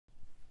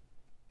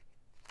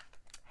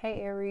Hey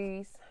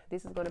Aries,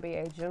 this is going to be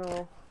a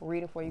general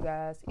reading for you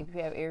guys. If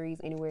you have Aries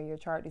anywhere in your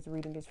chart, this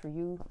reading is for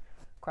you.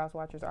 Cross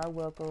watchers are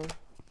welcome.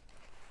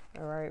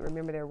 All right,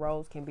 remember that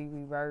roles can be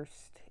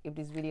reversed. If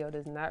this video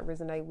does not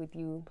resonate with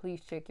you,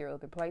 please check your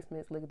other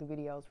placements. Look at the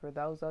videos for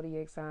those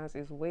zodiac signs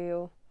as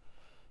well.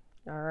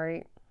 All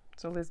right,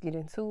 so let's get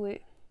into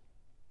it.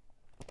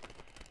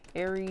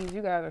 Aries,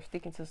 you guys are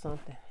sticking to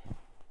something.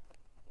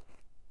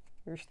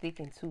 You're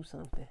sticking to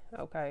something,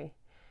 okay?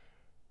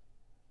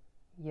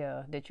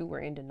 Yeah, that you were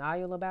in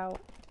denial about.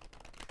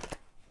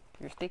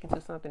 You're sticking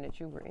to something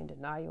that you were in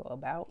denial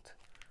about,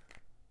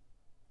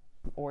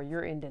 or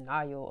you're in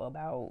denial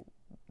about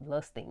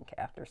lusting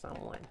after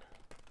someone.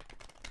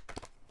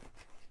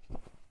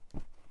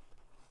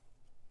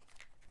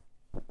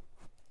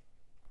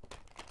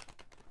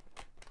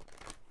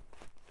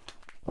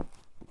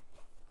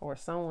 Or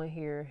someone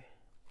here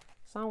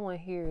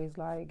is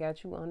like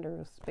got you under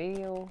a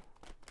spell,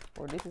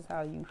 or this is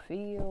how you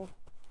feel.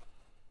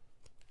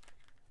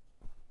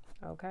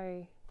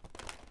 Okay.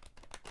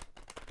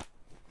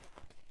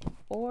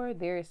 Or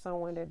there is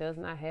someone that does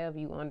not have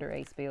you under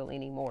a spell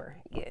anymore.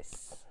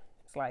 Yes.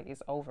 It's like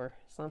it's over.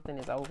 Something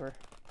is over.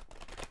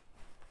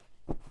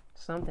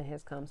 Something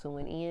has come to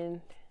an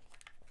end.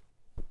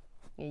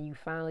 And you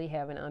finally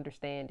have an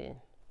understanding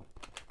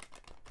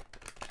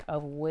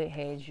of what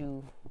had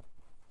you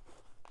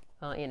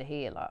in a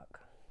headlock.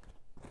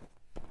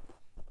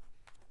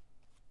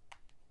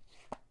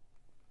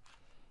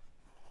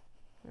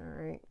 All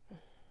right.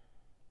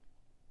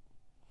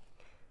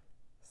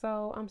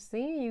 So I'm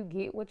seeing you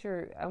get what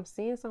I'm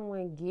seeing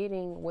someone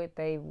getting what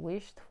they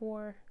wished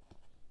for.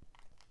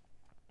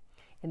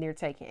 And they're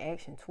taking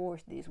action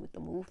towards this with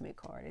the movement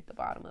card at the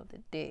bottom of the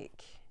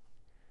deck.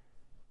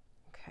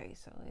 Okay,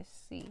 so let's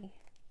see.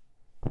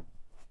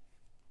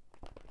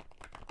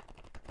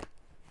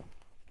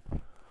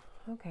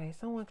 Okay,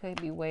 someone could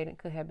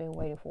have been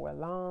waiting for a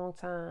long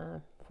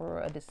time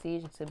for a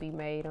decision to be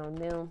made on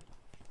them,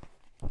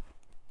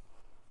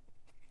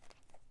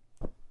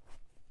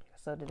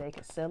 so that they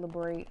can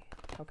celebrate.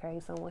 Okay,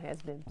 someone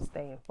has been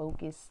staying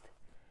focused.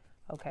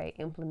 Okay,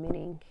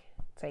 implementing,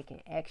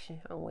 taking action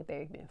on what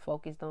they've been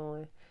focused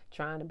on,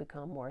 trying to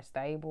become more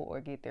stable or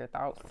get their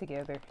thoughts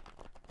together.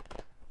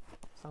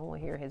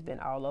 Someone here has been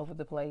all over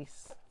the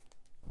place.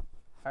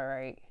 All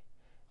right.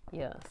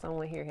 Yeah,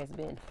 someone here has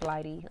been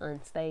flighty,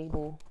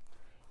 unstable,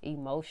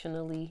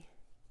 emotionally.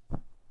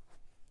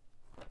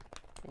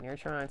 And you're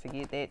trying to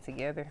get that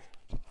together.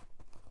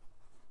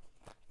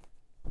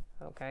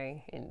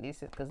 Okay, and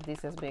this is because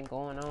this has been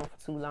going on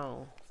for too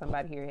long.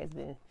 Somebody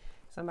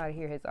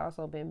here has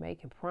also been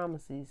making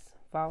promises,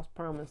 false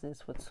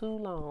promises for too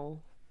long.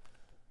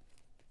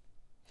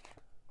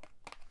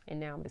 And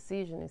now a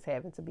decision is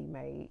having to be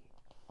made.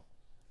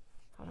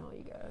 Hold on,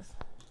 you guys.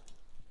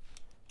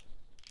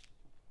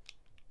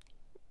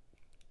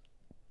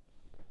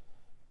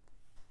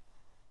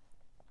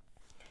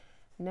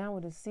 Now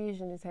a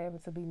decision is having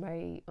to be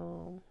made.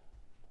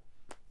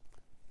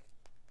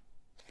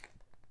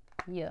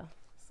 Yeah,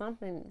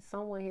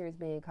 someone here is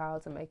being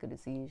called to make a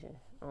decision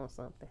on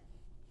something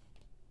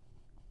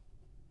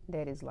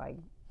that is like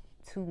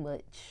too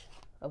much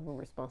of a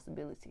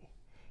responsibility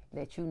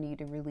that you need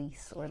to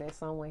release, or that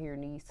someone here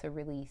needs to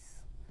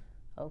release.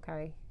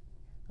 Okay,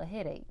 a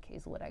headache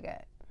is what I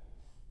got.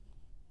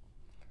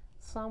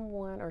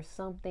 Someone or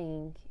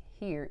something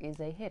here is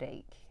a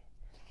headache.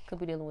 Could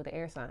be dealing with an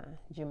air sign,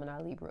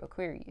 Gemini, Libra,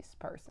 Aquarius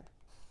person,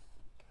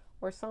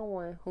 or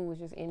someone who is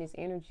just in this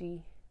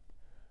energy,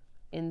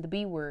 in the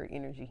B word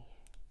energy.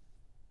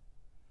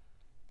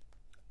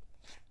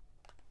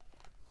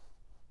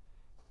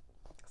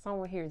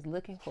 Someone here is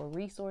looking for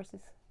resources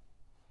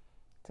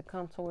to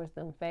come towards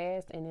them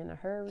fast and in a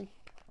hurry,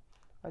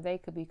 or they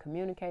could be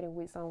communicating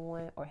with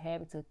someone or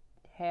having to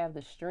have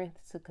the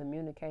strength to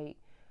communicate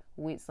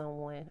with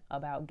someone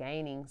about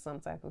gaining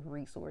some type of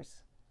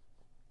resource.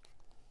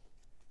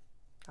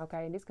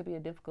 Okay, this could be a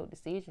difficult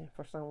decision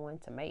for someone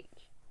to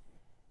make.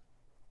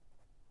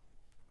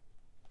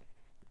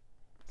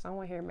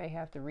 Someone here may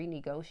have to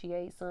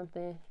renegotiate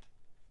something,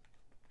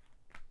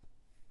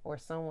 or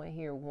someone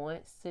here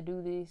wants to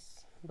do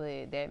this,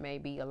 but that may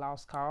be a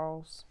lost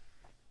cause.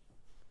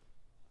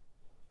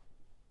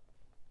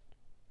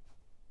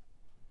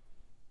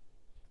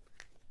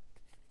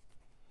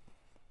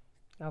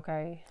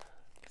 Okay,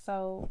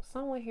 so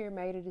someone here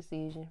made a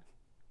decision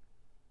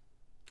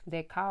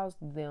that caused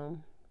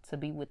them to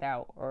be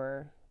without,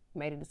 or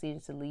made a decision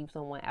to leave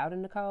someone out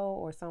in the cold,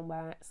 or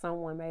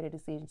someone made a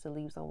decision to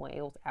leave someone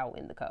else out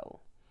in the cold.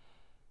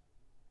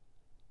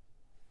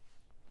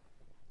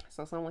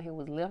 So someone here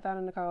was left out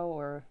in the cold,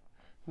 or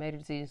made a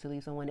decision to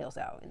leave someone else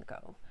out in the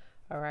cold.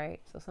 All right,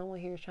 so someone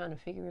here is trying to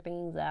figure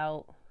things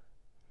out.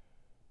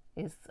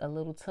 It's a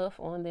little tough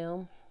on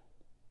them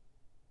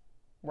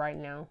right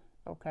now,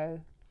 okay?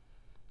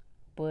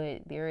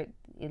 But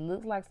it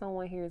looks like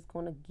someone here is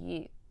going to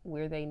get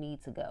where they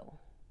need to go.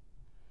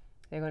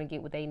 They're going to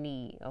get what they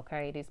need,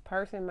 okay? This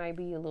person may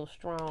be a little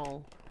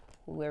strong,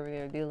 whoever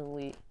they're dealing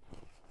with.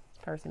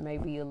 This person may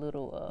be a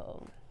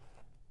little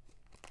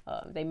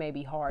They may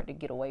be hard to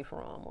get away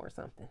from or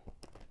something.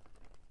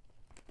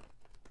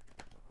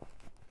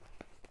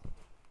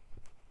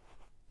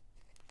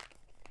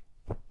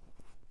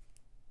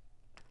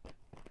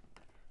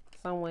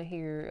 Someone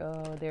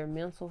here, their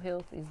mental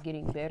health is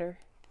getting better.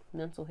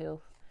 Mental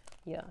health,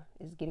 yeah,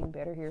 is getting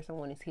better here.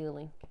 Someone is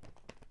healing.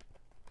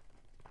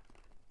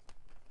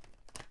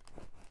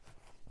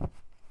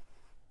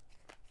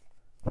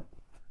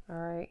 All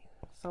right,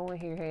 someone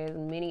here has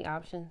many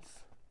options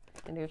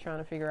and they're trying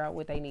to figure out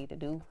what they need to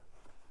do.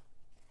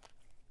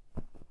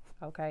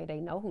 Okay, they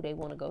know who they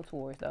want to go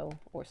towards though,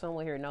 or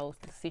someone here knows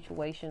the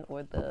situation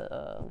or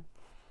the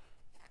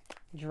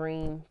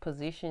dream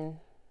position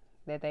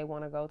that they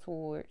want to go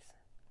towards.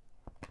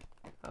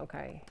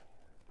 Okay,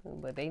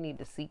 but they need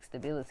to seek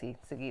stability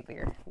to get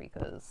there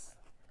because,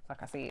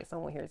 like I said,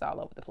 someone here is all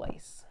over the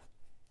place.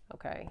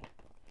 Okay,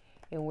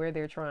 and where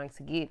they're trying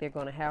to get, they're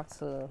gonna have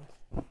to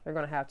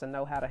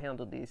know how to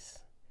handle this.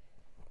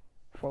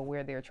 For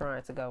where they're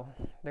trying to go,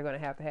 they're gonna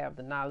have to have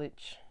the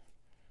knowledge.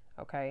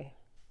 Okay,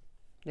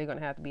 they're gonna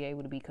have to be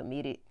able to be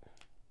committed.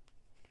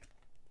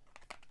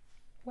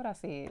 What I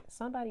said,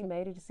 somebody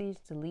made a decision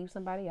to leave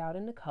somebody out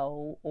in the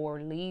cold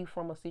or leave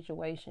from a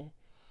situation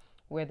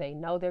where they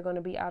know they're going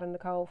to be out in the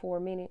cold for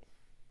a minute.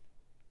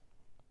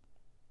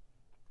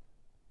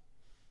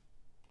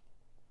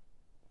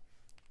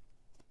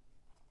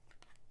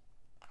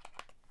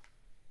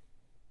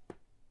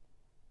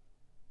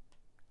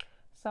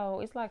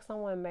 So it's like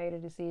someone made a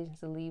decision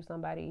to leave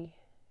somebody,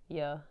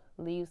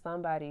 leave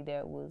somebody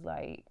that was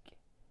like,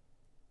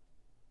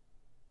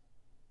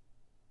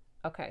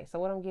 okay, so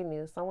what I'm getting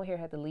is someone here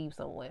had to leave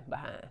someone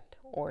behind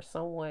or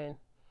someone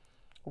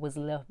was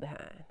left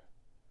behind.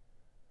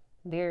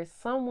 There's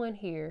someone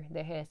here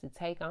that has to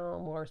take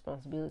on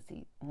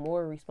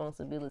more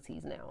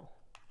responsibilities now.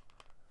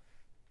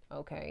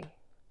 Okay.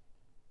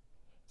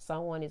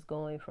 Someone is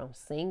going from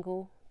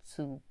single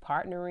to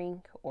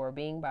partnering or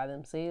being by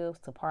themselves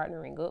to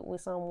partnering up with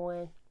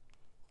someone.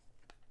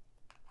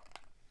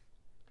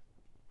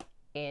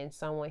 And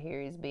someone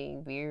here is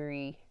being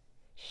very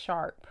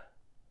sharp,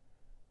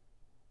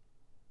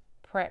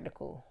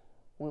 practical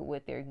with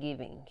what they're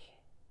giving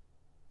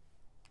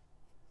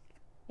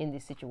in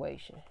this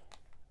situation.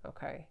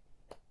 Okay.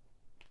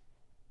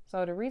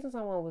 So the reason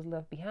someone was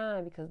left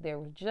behind because there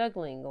was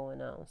juggling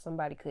going on.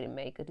 Somebody couldn't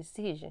make a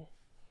decision.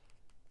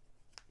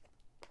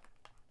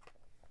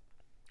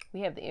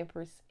 We have the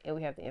Empress and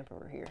we have the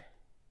Emperor here.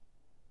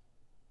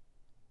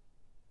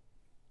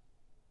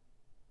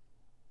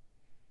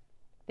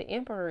 The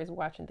Emperor is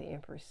watching the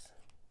Empress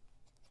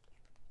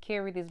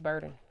carry this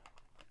burden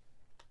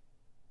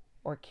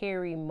or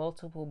carry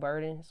multiple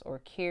burdens or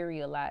carry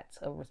a lot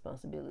of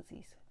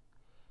responsibilities.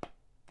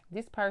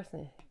 This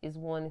person is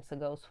wanting to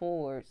go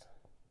towards,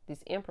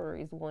 this Emperor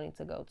is wanting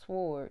to go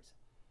towards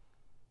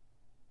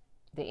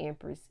the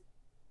Empress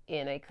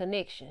in a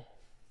connection.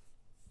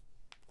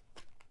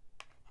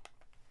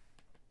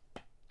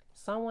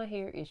 Someone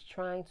here is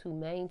trying to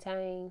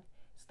maintain,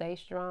 stay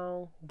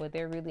strong, but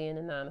they're really in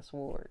the Nine of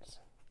Swords.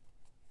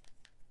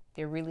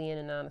 They're really in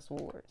the Nine of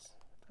Swords,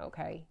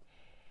 okay?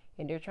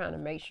 And they're trying to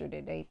make sure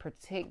that they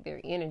protect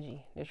their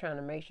energy. They're trying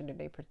to make sure that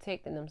they're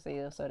protecting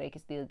themselves so they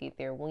can still get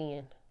their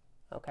win,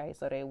 okay?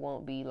 So they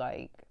won't be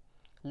like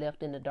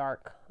left in the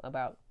dark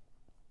about,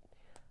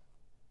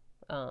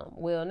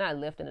 well, not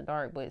left in the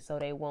dark, but so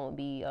they won't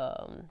be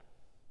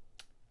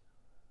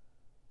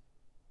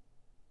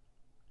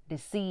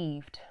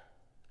deceived,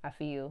 I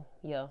feel,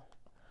 yeah.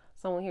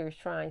 Someone here is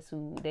trying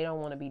to, they don't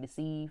want to be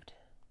deceived.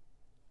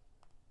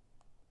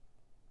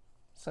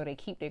 So they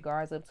keep their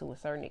guards up to a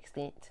certain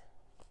extent.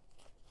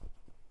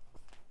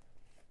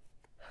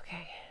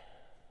 Okay.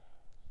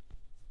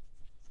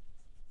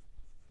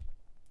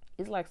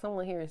 It's like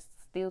someone here is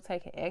still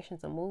taking action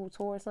to move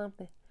towards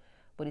something,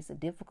 but it's a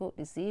difficult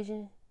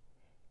decision.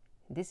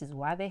 This is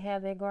why they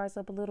have their guards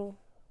up a little,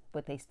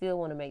 but they still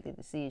want to make the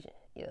decision.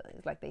 Yeah,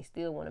 it's like they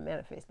still want to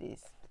manifest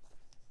this.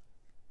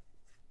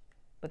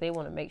 But they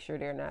want to make sure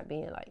they're not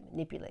being like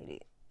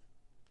manipulated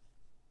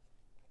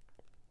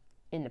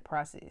in the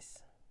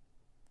process.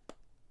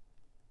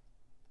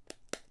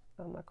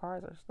 Oh, my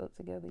cards are stuck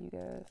together, you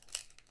guys.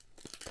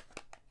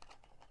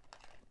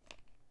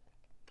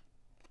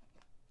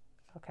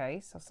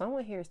 Okay, so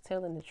someone here is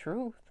telling the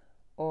truth,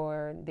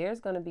 or there's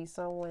going to be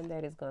someone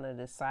that is going to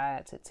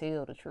decide to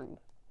tell the truth.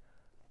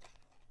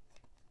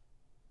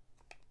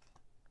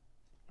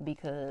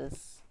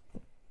 Because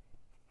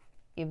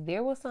if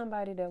there was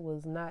somebody that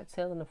was not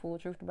telling the full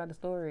truth about the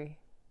story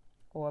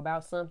or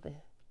about something,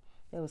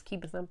 that was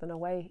keeping something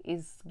away,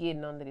 it's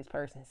getting under this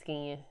person's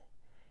skin.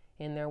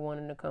 And they're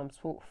wanting to come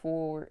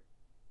forward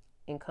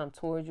and come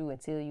towards you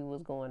and tell you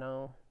what's going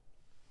on.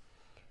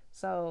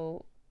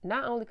 So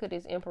not only could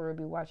this Emperor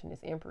be watching this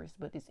Empress,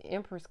 but this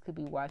Empress could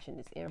be watching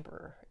this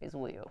Emperor as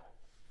well.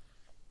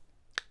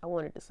 I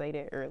wanted to say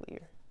that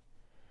earlier.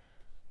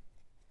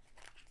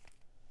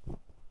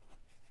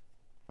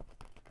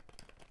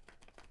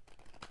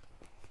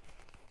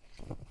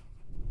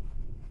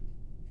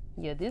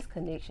 Yeah, this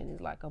connection is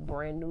like a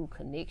brand new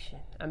connection.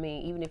 I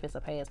mean, even if it's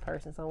a past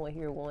person, someone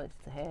here wants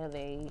to have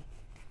a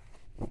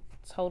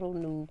total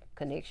new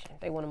connection.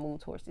 They want to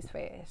move towards this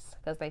fast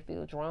because they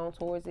feel drawn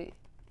towards it,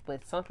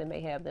 but something may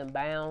have them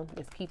bound.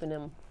 It's keeping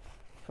them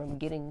from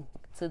getting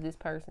to this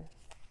person.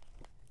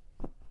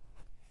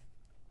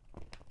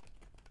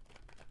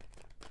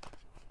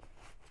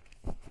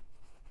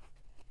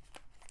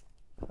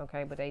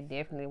 Okay, but they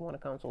definitely want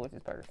to come towards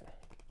this person.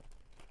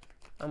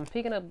 I'm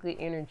picking up good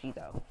energy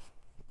though.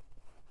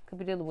 Could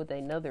be dealing with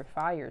another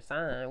fire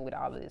sign with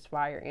all of this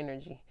fire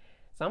energy.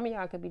 Some of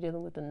y'all could be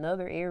dealing with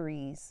another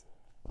Aries.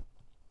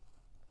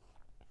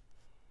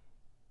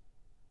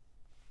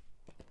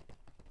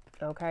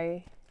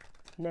 Okay,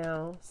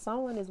 now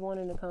someone is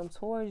wanting to come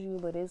towards you,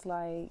 but it's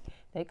like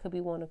they could be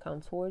wanting to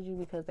come towards you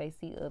because they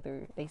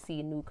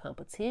see new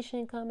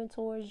competition coming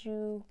towards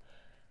you.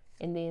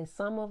 And then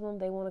some of them,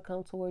 they want to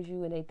come towards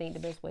you and they think the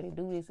best way to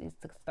do this is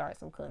to start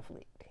some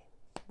conflict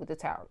with the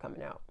Tower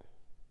coming out.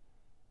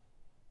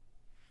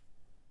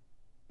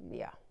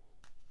 Yeah.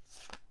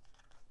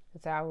 The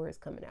Tower is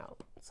coming out.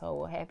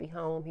 So a happy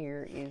home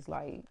here is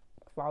like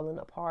falling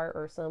apart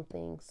or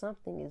something.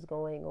 Something is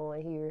going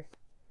on here.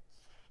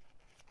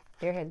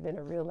 There has been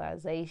a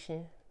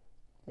realization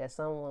that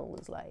someone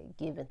was like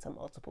given to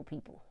multiple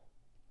people.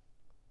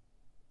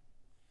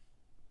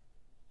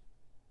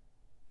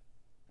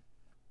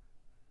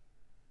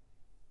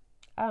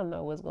 I don't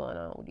know what's going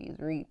on with these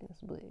readings,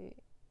 but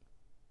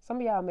some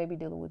of y'all may be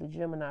dealing with a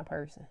Gemini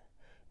person,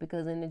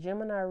 because in the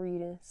Gemini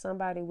reading,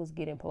 somebody was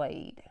getting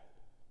played.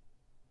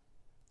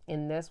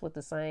 And that's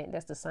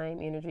the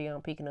same energy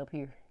I'm picking up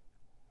here.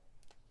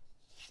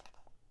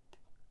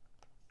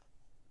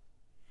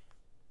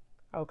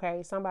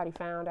 Okay, somebody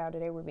found out that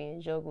they were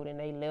being juggled and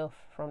they left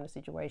from the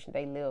situation.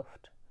 They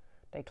left.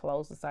 They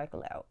closed the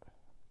cycle out.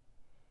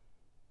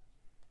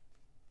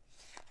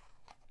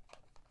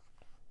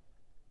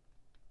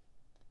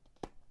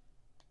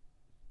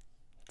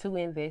 To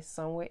invest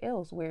somewhere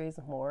else where it's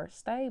more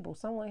stable.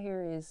 Someone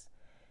here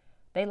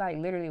they like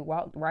literally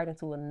walked right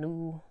into a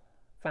new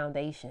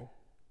foundation.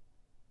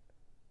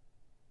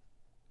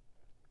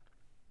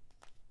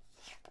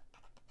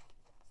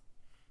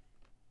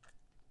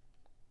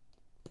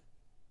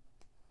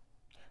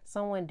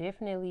 Someone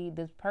definitely,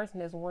 this person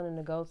that's wanting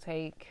to go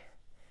take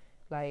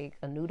like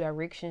a new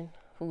direction,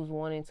 who's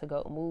wanting to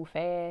go move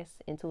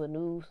fast into a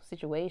new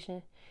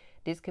situation.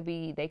 They could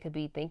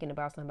be thinking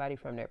about somebody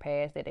from their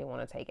past that they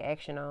want to take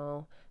action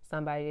on,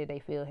 somebody that they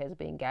feel has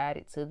been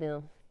guided to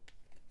them.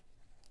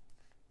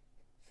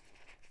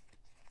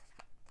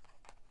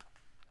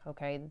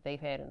 Okay, that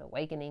they've had an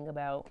awakening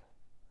about.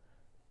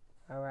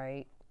 All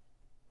right.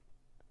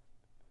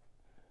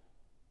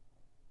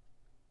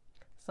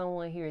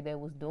 Someone here that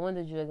was doing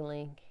the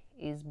juggling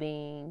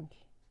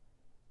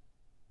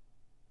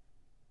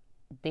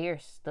they're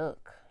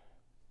stuck.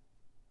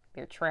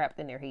 They're trapped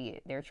in their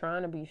head. They're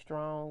trying to be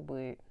strong,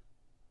 but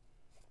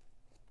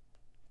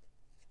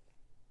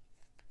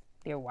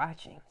they're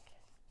watching.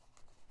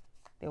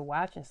 They're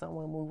watching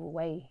someone move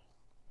away.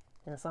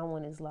 And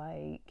someone is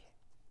like,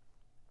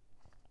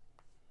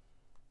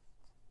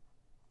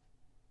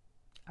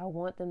 I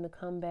want them to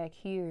come back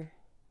here.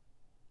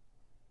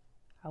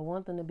 I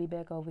want them to be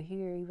back over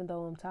here, even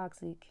though I'm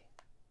toxic.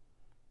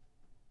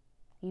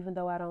 Even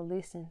though I don't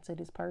listen to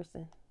this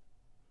person.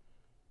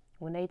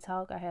 When they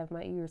talk, I have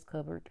my ears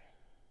covered.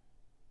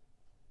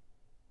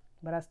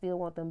 But I still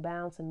want them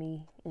bound to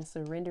me and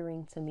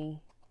surrendering to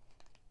me.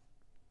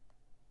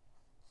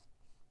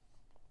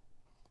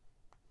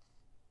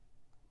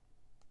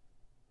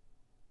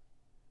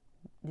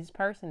 This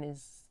person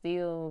is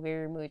still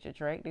very much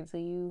attracted to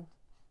you.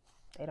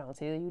 They don't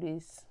tell you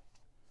this,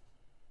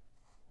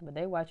 but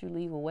they watch you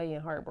leave away in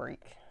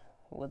heartbreak,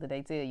 whether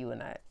they tell you or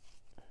not.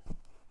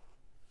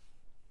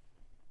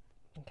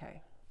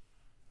 Okay.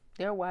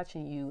 They're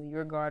watching you and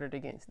you're guarded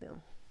against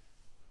them.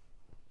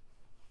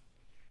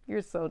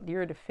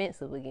 You're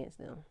defensive against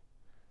them.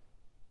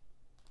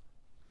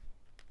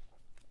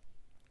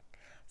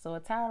 So a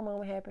Tower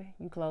moment happened,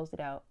 you closed it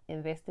out,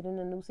 invested in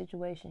a new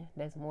situation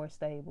that's more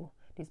stable.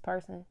 This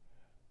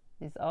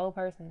old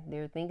person,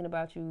 they're thinking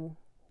about you.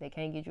 They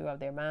can't get you off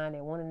their mind.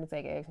 They're wanting to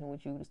take action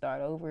with you to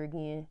start over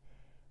again.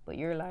 But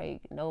you're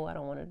like, no, I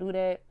don't want to do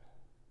that.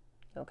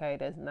 Okay,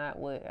 that's not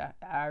what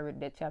I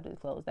read. That chapter is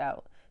closed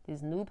out.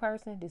 This new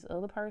person, this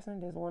other person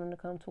that's wanting to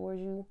come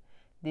towards you,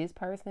 this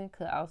person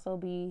could also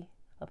be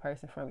a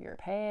person from your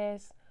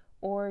past,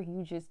 or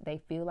they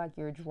feel like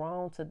you're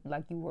drawn to,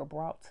 like you were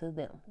brought to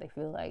them. They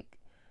feel like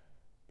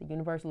the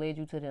universe led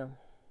you to them.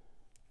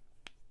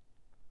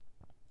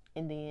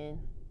 And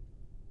then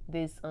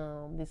this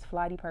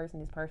flighty person,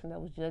 this person that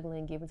was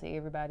juggling, giving to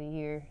everybody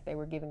here, they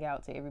were giving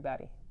out to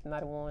everybody. The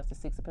Knight of Wands, the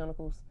Six of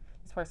Pentacles.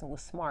 This person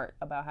was smart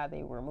about how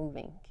they were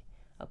moving.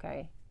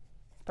 Okay,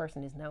 this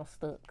person is now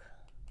stuck.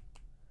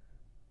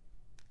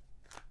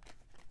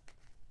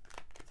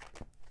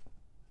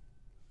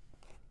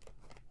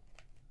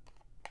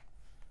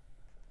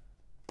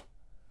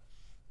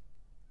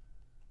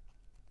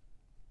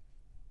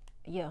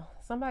 Yeah,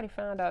 somebody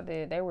found out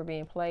that they were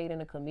being played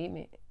in a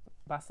commitment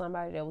by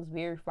somebody that was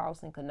very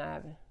false and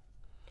conniving.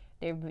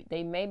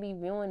 They may be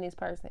viewing this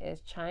person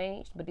as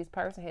changed, but this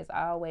person has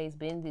always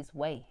been this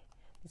way.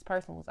 This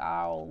person was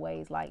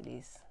always like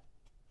this.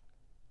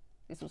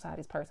 This was how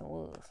this person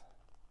was.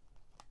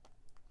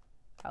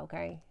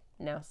 Okay?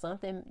 Now,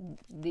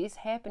 this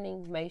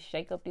happening may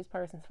shake up this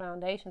person's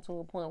foundation to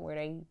a point where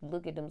they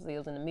look at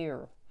themselves in the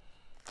mirror.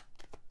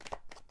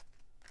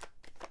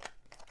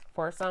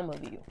 For some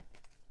of you.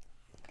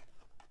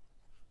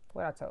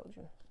 What I told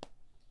you.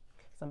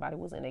 Somebody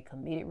was in a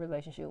committed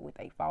relationship with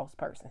a false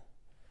person.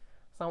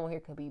 Someone here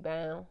could be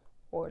bound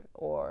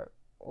or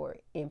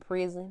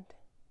imprisoned.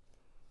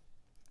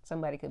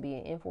 Somebody could be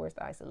in enforced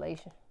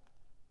isolation.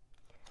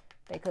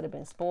 They could have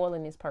been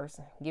spoiling this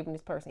person, giving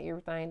this person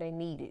everything they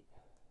needed.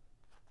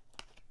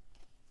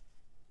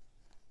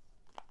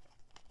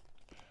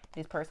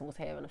 This person was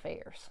having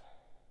affairs.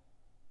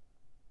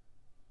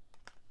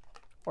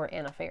 Or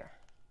an affair.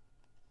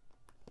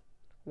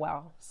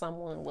 While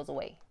someone was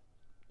away.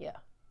 Yeah.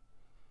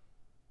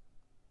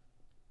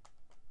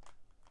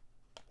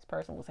 This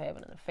person was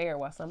having an affair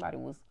while somebody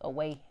was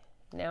away.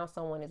 Now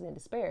someone is in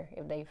despair.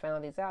 If they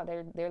found this out,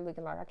 they're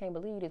looking like, I can't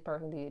believe this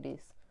person did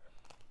this.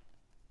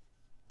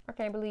 I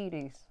can't believe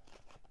this.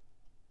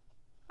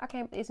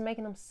 It's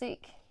making them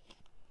sick.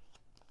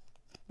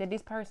 That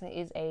this person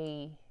is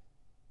a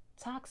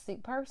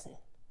toxic person.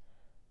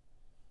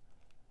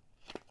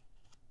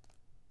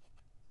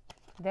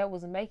 That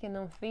was making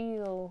them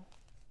feel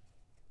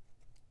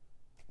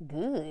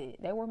good.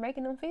 They were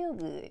making them feel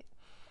good.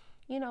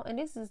 You know, and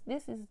this is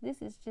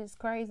just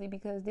crazy,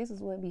 because this is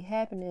what be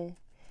happening.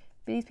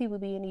 These people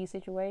be in these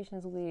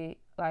situations with,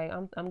 like,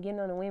 I'm getting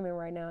on the women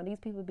right now. These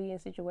people be in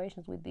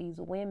situations with these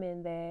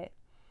women that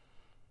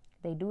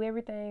they do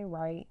everything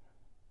right,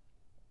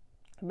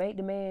 make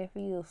the man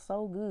feel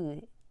so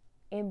good,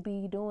 and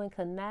be doing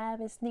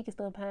conniving, sneaky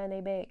stuff behind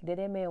their back that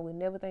man would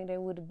never think they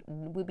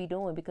would be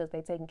doing, because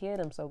they taking care of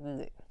them so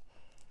good.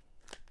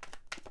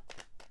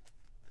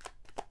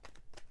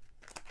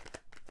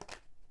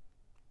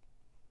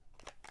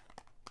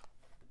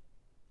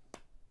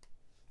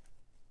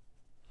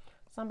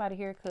 Somebody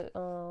here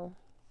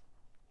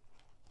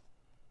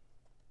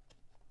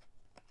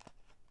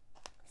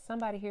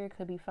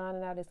could be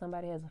finding out that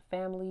somebody has a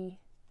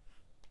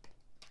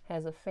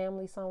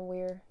family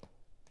somewhere.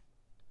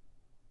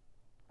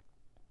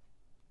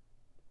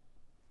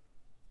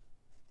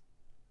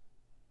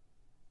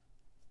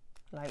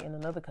 Like in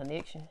another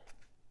connection.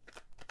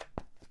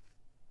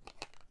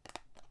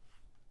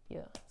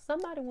 Yeah.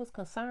 Somebody was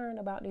concerned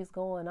about this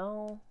going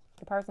on.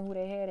 The person who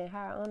they had in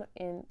high honor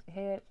and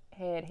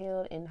had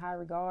held in high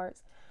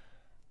regards,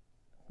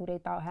 who they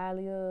thought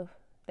highly of,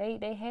 they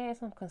had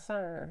some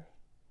concern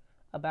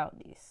about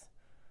this.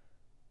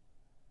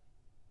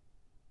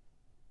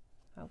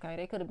 Okay,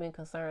 they could have been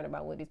concerned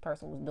about what this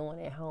person was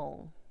doing at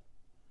home.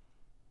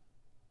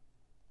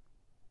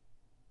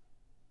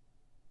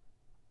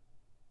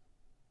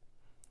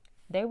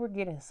 They were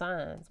getting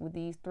signs with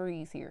these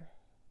threes here.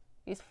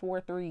 It's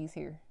 4 threes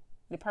here.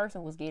 The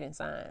person was getting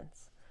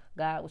signs.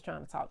 God was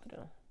trying to talk to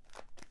them.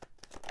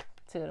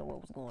 Tell them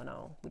what was going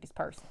on with this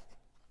person.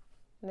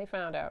 And they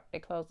found out. They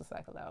closed the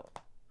cycle out.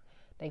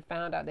 They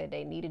found out that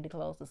they needed to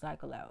close the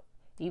cycle out.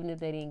 Even if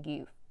they didn't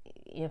give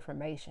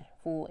information,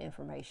 full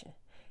information.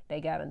 They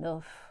got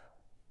enough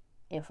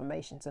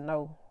information to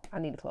know, I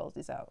need to close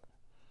this out.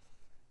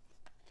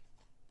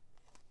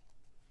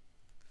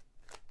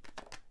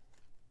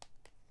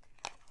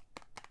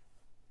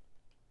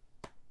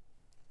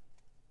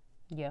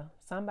 Yeah,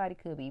 somebody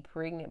could be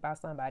pregnant by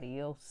somebody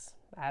else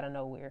out of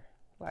nowhere,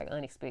 like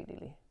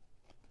unexpectedly.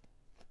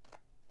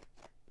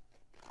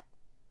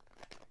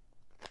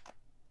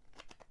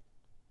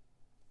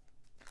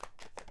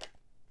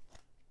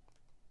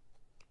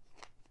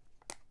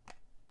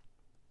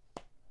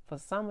 For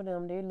some of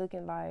them, they're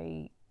looking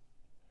like,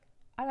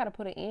 I got to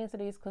put an end to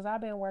this, because I've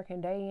been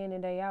working day in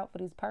and day out for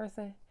this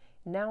person.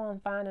 Now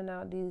I'm finding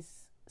out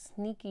this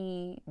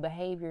sneaky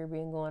behavior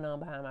been going on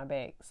behind my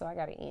back, so I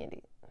got to end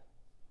it.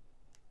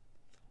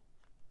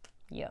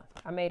 Yeah,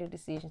 I made a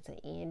decision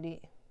to end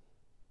it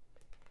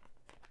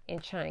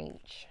and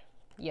change.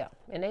 Yeah,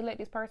 and they let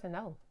this person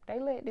know.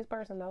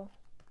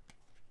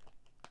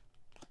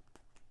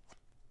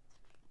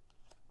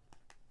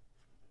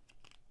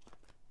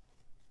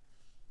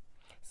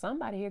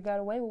 Somebody here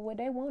got away with what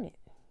they wanted.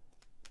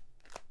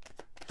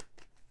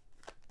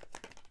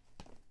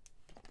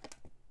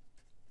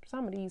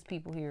 Some of these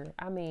people here,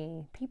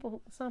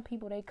 some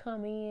people, they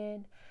come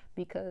in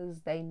because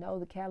they know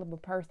the caliber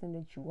person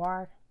that you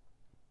are.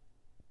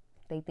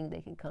 They think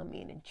they can come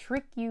in and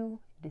trick you,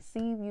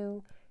 deceive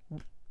you,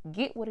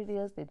 get what it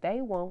is that they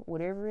want,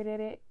 whatever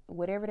that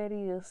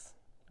is,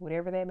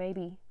 whatever that may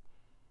be,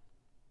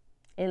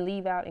 and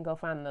leave out and go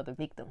find another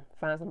victim,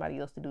 find somebody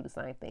else to do the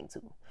same thing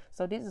too.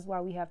 So this is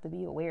why we have to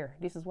be aware.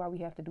 This is why we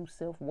have to do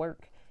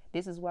self-work.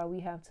 This is why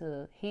we have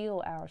to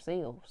heal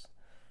ourselves.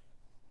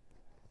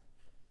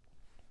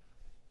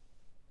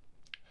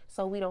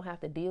 so we don't have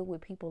to deal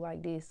with people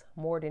like this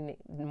more than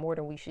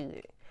we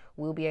should.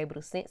 We'll be able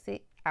to sense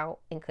it out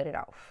and cut it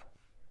off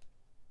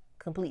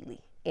completely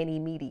and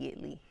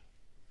immediately.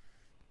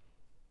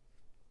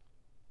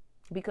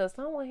 Because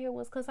someone here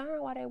was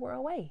concerned why they were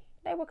away.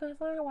 They were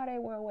concerned why they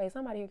were away.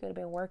 Somebody here could have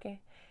been working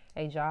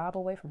a job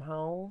away from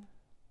home.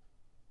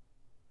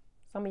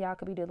 Some of y'all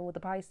could be dealing with the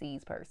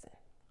Pisces person.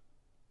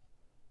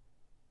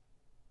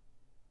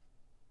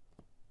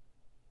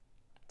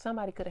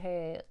 Somebody could have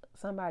had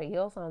somebody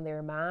else on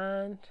their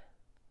mind.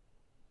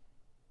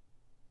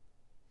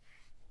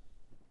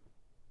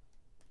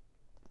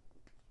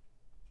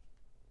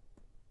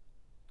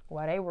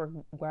 While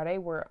they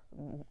were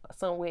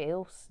somewhere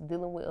else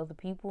dealing with other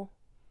people.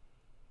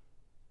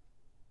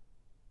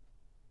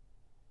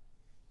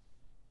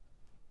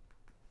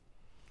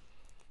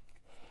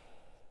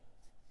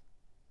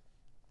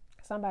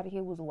 Somebody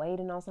here was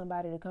waiting on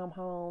somebody to come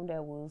home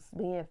that was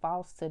being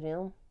false to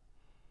them,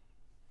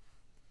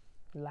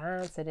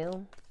 lying to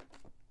them.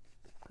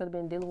 Could have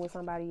been dealing with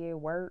somebody at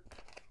work.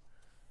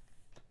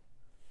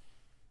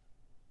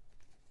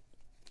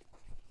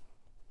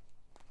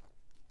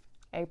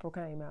 April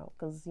came out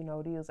because, you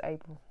know, it is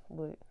April.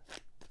 But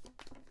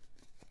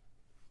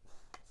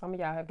some of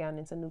y'all have gotten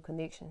into new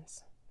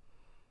connections.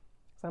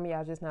 Some of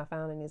y'all just not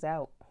finding this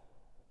out.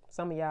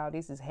 Some of y'all,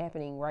 this is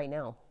happening right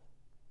now.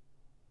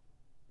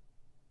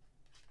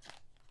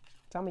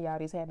 Some of y'all,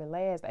 this happened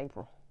last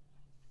April.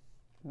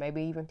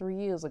 Maybe even 3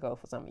 years ago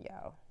for some of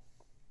y'all.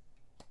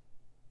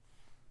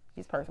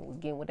 This person was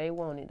getting what they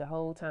wanted the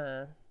whole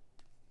time.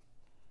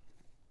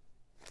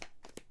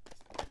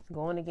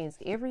 Going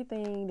against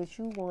everything that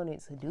you wanted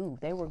to do.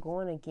 They were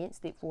going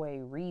against it for a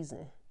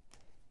reason.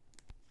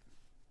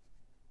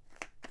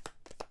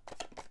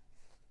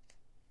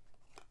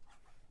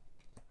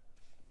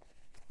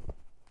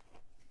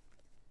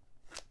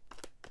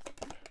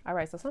 All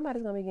right, so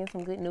somebody's going to be getting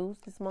some good news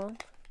this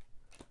month.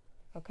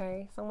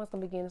 Okay, someone's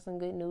going to be getting some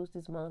good news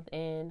this month,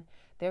 and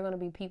there are going to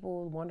be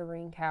people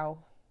wondering how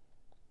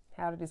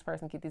did this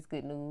person get this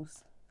good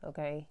news?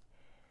 Okay.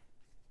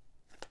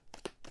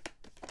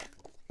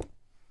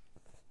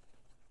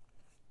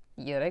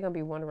 Yeah, they're going to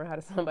be wondering how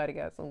somebody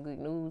got some good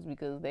news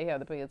because they have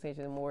to pay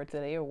attention more to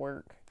their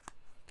work.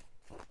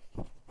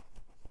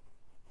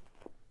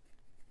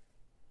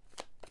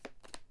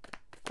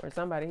 Or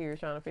somebody here is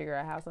trying to figure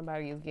out how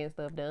somebody is getting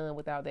stuff done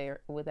without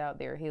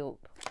their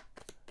help.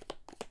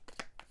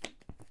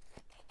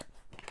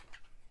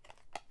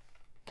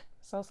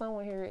 So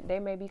someone here, they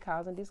may be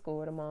causing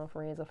discord among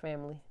friends or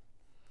family.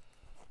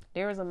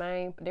 There is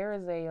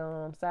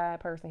a side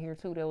person here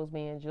too that was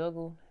being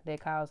juggled that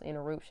caused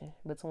interruption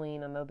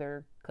between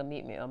another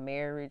commitment, a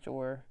marriage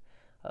or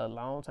a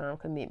long-term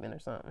commitment or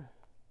something.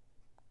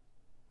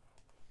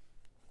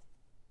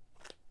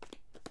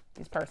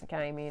 This person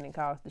came in and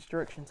caused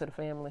destruction to the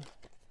family.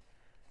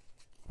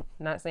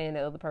 Not saying the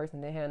other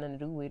person didn't have nothing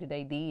to do with it,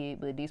 they did,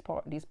 but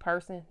this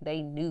person,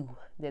 they knew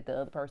that the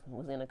other person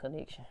was in a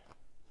connection.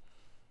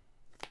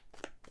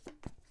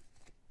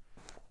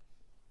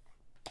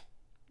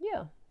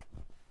 Yeah.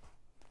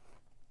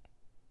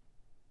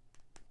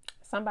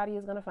 Somebody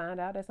is going to find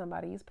out that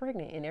somebody is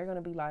pregnant and they're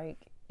going to be like,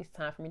 it's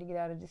time for me to get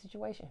out of this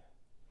situation.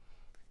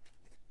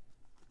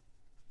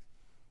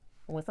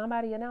 When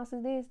somebody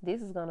announces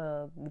this is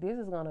gonna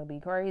be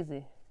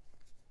crazy.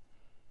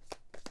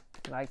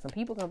 Like, some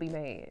people gonna be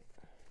mad.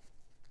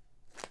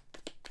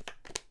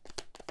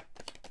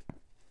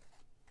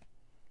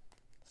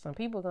 Some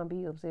people gonna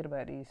be upset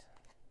about this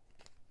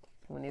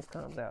when this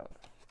comes out.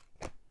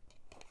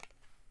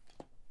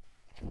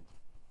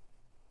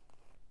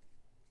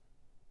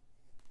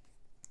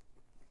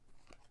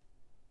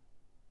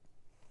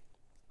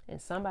 And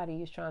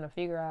somebody is trying to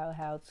figure out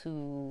how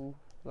to,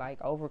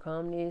 like,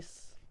 overcome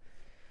this.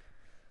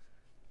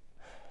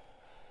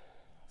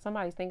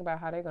 Somebody's thinking about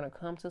how they're going to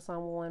come to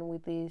someone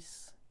with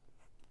this.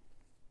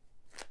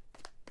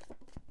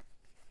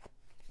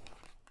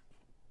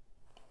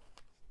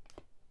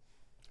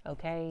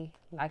 Okay,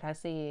 like I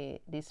said,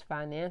 this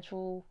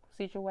financial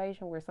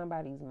situation where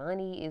somebody's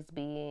money is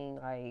being,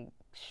 like,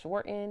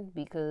 shortened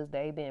because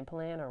they've been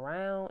playing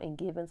around and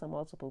giving to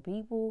multiple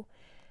people.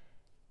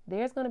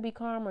 There's going to be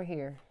karma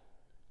here.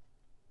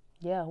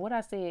 Yeah, what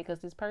I said,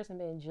 because this person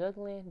been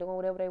juggling, doing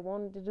whatever they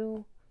wanted to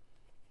do.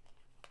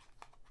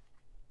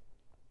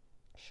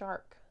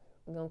 Shark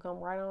gonna come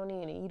right on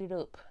in and eat it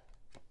up.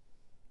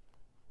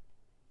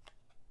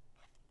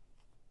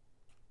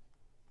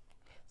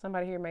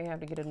 Somebody here may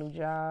have to get a new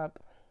job.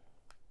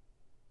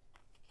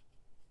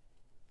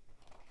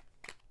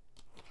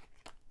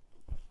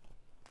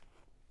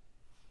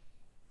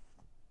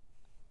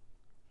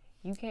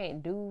 You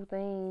can't do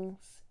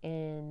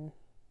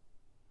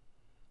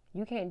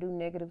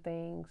negative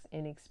things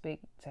and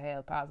expect to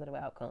have positive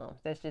outcomes.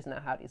 That's just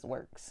not how this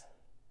works.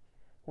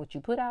 What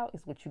you put out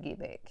is what you get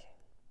back.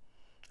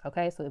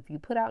 Okay, so if you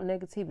put out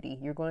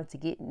negativity, you're going to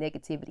get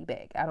negativity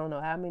back. I don't know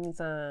how many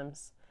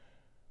times,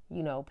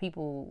 you know,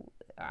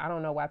 I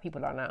don't know why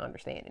people are not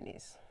understanding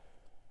this.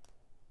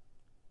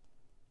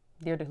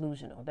 They're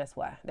delusional. That's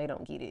why they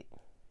don't get it.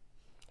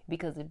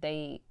 Because if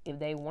they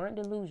weren't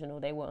delusional,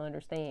 they will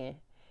understand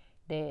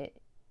that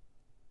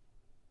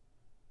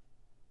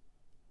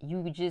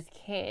you just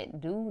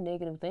can't do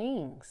negative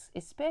things,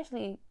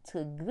 especially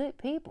to good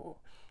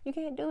people. You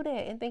can't do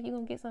that and think you're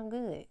gonna get something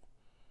good.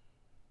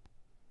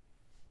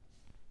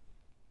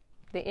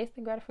 The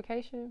instant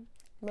gratification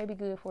may be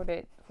good for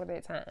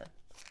that time,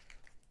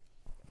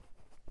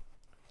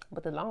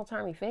 but the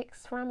long-term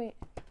effects from it,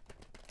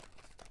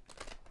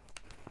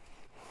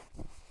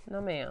 no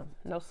ma'am,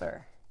 no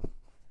sir.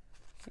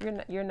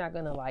 You're not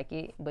gonna like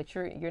it, but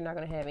you're not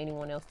gonna have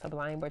anyone else to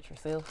blame but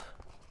yourself.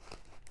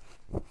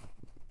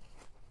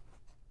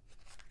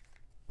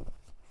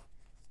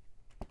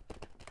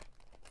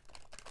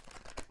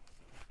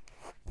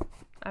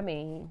 I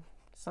mean,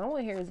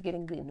 someone here is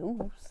getting good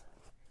news.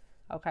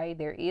 Okay,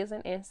 there is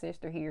an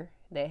ancestor here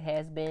that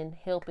has been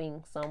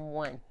helping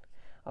someone.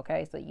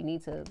 Okay, so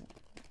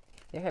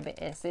there have been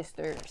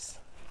ancestors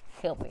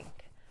helping.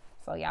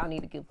 So y'all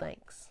need to give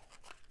thanks.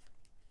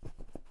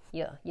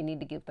 Yeah, you need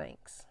to give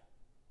thanks.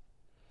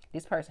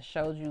 This person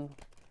showed you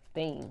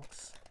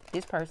things.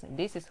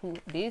 This is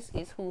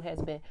who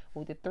has been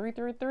with the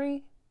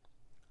 333.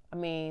 I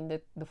mean,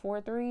 the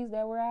 4 3s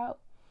that were out.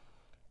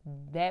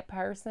 That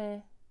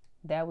person,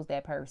 that was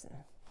that person.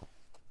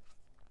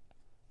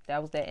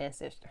 That was that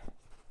ancestor.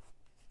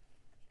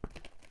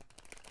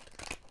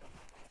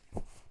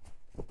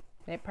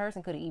 That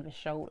person could have even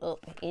showed up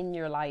in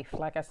your life.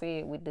 Like I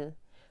said,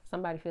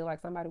 somebody feel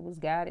like somebody was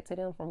guided to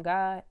them from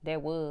God.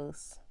 That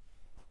was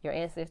your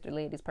ancestor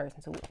led this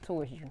person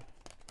towards you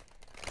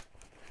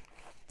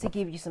to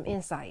give you some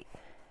insight.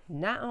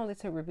 Not only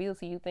to reveal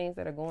to you things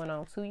that are going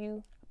on to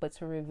you, but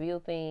to reveal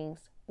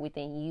things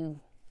within you.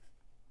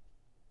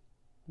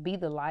 Be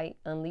the light,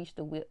 unleash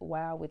the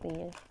wild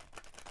within.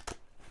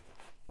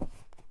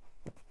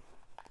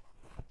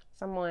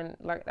 Someone,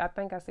 like I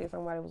think I said,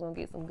 somebody was gonna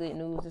get some good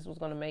news. This was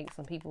gonna make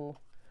some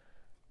people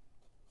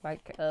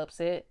like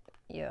upset.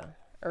 Yeah.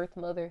 Earth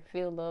Mother,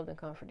 feel loved and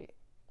comforted.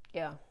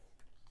 Yeah.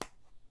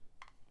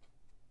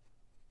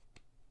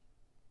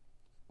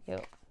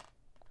 Yep.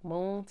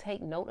 Moon,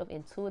 take note of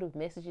intuitive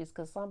messages,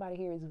 because somebody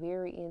here is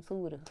very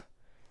intuitive.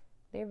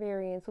 They're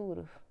very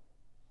intuitive.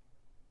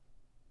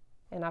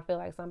 And I feel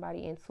like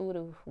somebody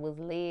intuitive was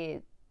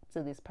led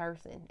to this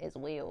person as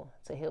well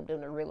to help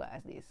them to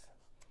realize this.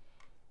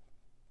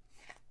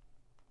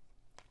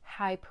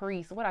 High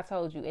Priest, what I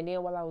told you. And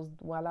then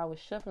while I was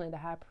shuffling, the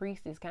High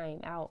Priestess came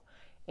out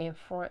in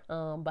front,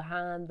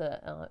 behind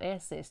the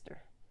ancestor,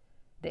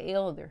 the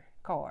Elder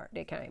card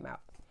that came out.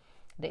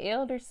 The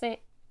Elder sent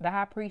the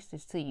High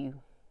Priestess to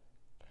you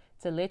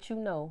to let you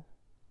know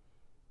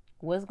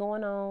what's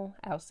going on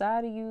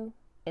outside of you,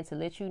 and to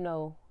let you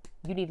know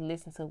you need to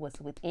listen to what's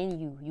within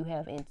you. You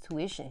have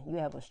intuition. You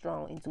have a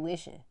strong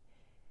intuition.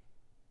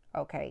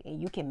 Okay,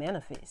 and you can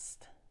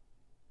manifest.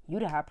 You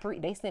the high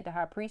priest. They sent the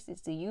High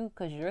Priestess to you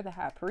because you're the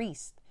High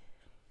Priest.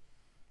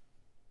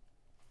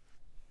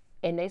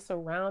 And they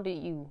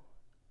surrounded you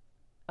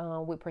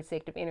with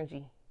protective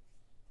energy.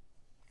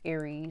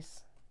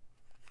 Aries.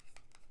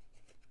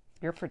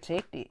 You're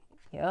protected.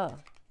 Yeah.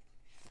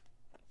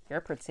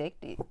 You're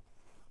protected.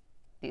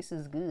 This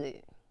is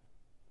good.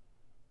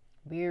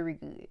 Very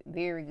good.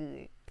 Very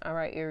good. All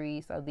right,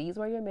 Aries. So these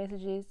were your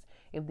messages.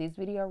 If this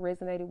video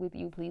resonated with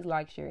you, please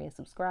like, share, and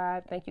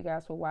subscribe. Thank you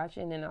guys for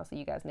watching, and I'll see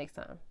you guys next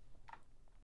time.